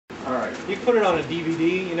All right. You put it on a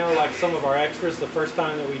DVD, you know, like some of our extras the first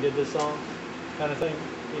time that we did this song, kind of thing,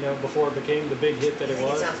 you know, before it became the big hit that it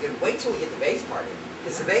was. It sounds good. Wait till we get the bass part in.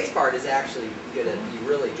 Because the bass part is actually going to be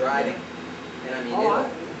really driving. And I mean,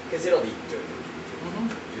 it'll be...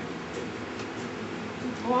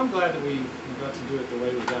 Well, I'm glad that we got to do it the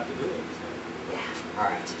way we got to do it. So. Yeah. All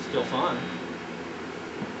right. Still fun.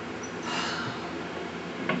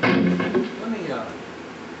 Let me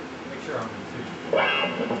make sure I'm in tune.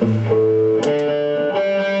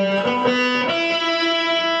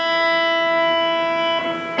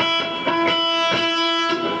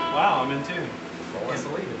 Wow, I'm in tune. Can't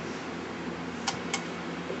believe it.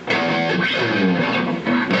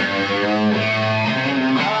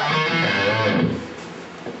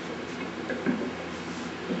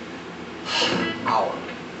 Hour.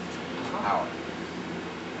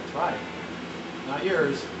 That's right. Not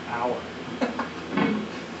yours. Hour.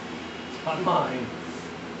 Not mine.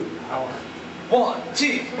 Hour. 1,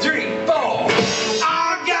 2, 3, 4.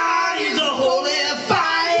 Our God is a holy fire.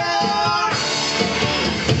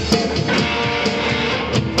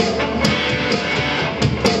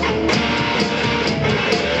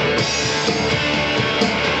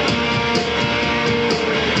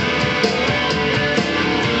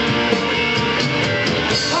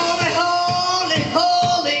 Holy, holy,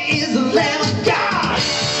 holy is the Lamb of God.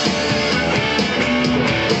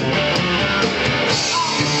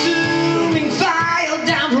 Consuming fire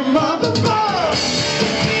down from up above.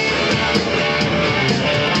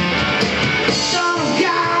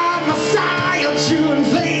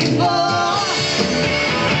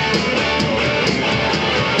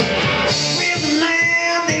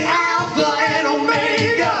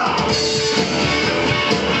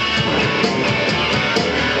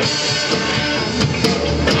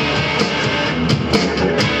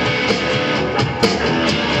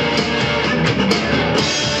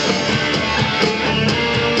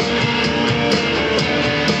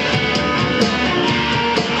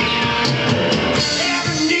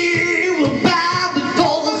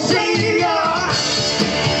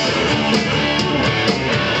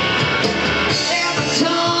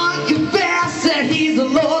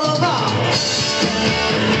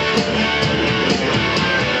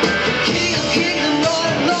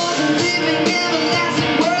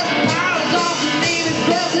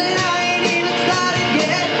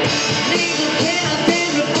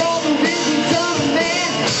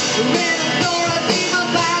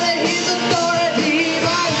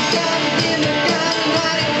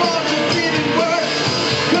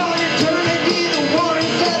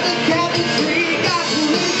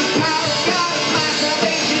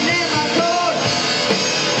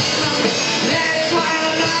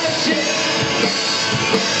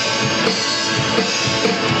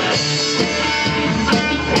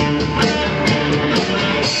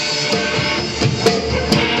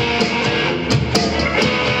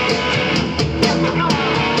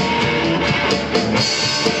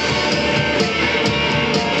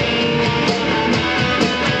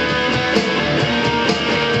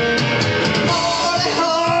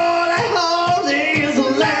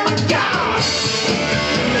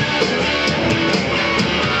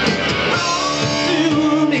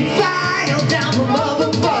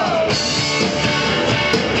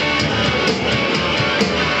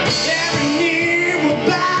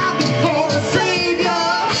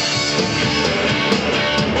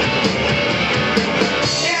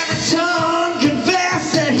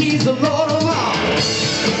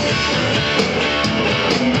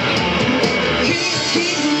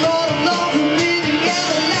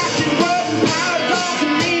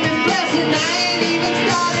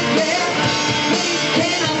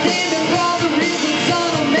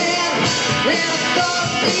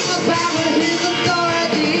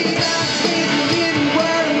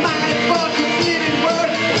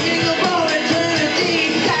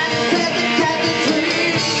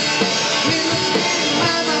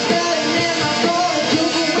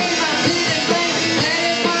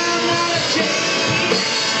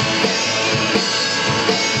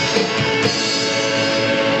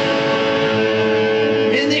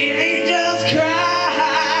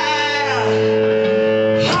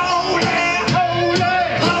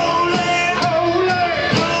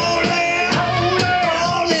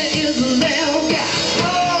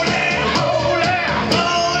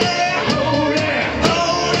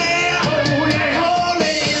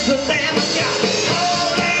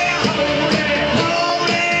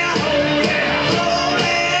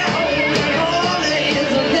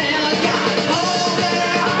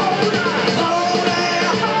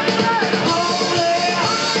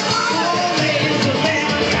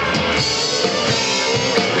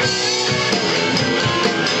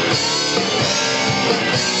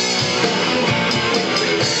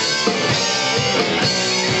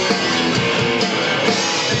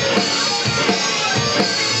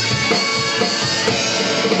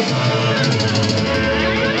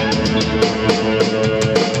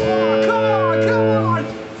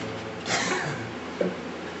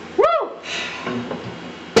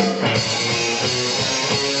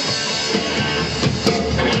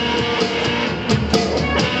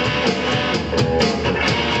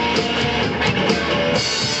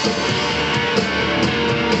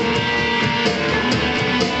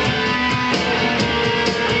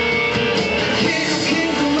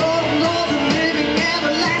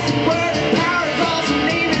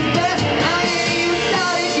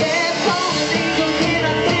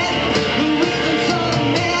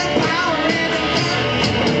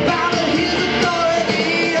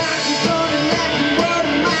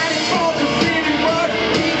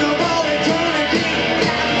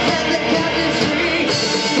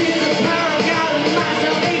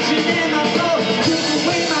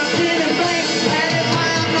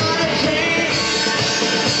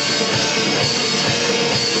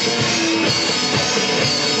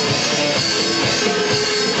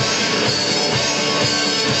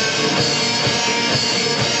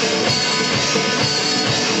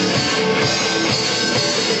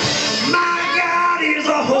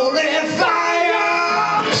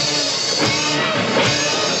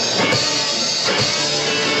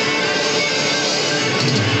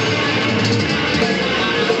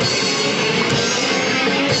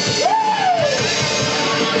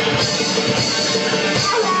 Bye.